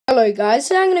Hello guys,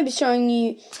 today I'm going to be showing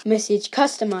you Message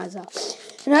Customizer.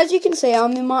 And as you can see,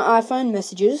 I'm in my iPhone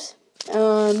messages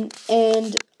and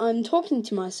I'm talking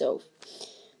to myself.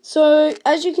 So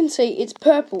as you can see, it's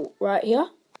purple right here.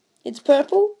 It's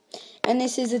purple and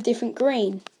this is a different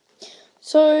green.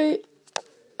 So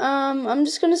I'm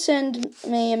just going to send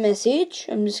me a message.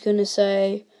 I'm just going to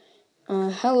say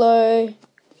hello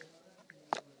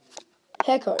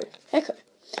Hecko.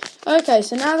 Okay,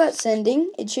 so now that's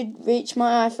sending. It should reach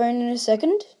my iPhone in a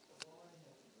second.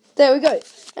 There we go.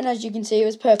 And as you can see, it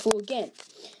was purple again.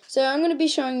 So I'm going to be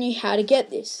showing you how to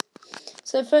get this.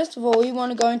 So first of all, you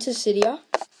want to go into Cydia.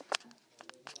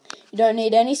 You don't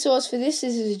need any source for this.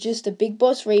 This is just a Big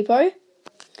Boss repo.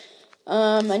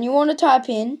 And you want to type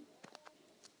in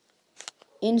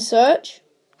search,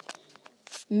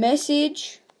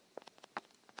 message,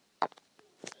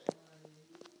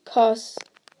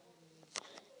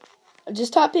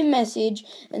 just type in message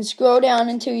and scroll down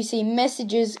until you see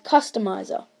Messages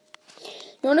Customizer.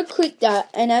 You want to click that,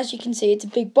 and as you can see, it's a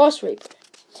Big Boss repo.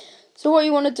 So what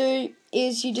you want to do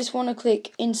is you just want to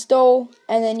click install,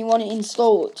 and then you want to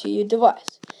install it to your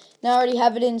device. Now I already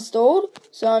have it installed,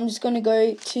 so I'm just going to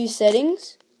go to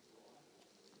settings.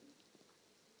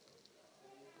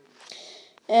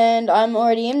 And I'm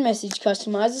already in Message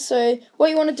Customizer, so what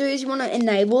you want to do is you want to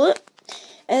enable it.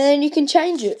 And then you can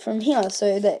change it from here.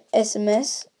 So the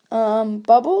SMS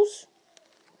bubbles.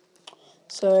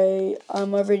 So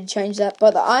I've already changed that.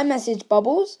 But the iMessage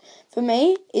bubbles for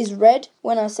me is red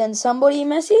when I send somebody a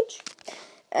message.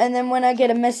 And then when I get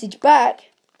a message back,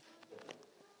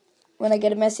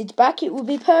 it will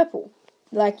be purple,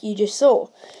 like you just saw.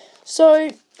 So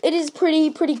it is pretty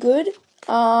good.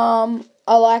 I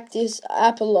like this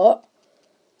app a lot.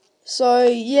 So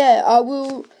yeah, I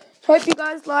will hope you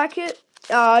guys like it.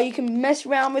 You can mess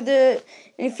around with it,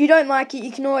 and if you don't like it,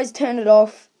 you can always turn it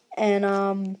off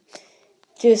and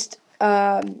just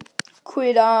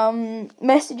quit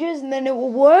messages, and then it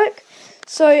will work.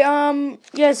 So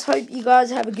yes, hope you guys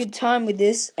have a good time with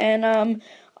this, and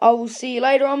I will see you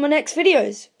later on my next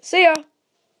videos. See ya.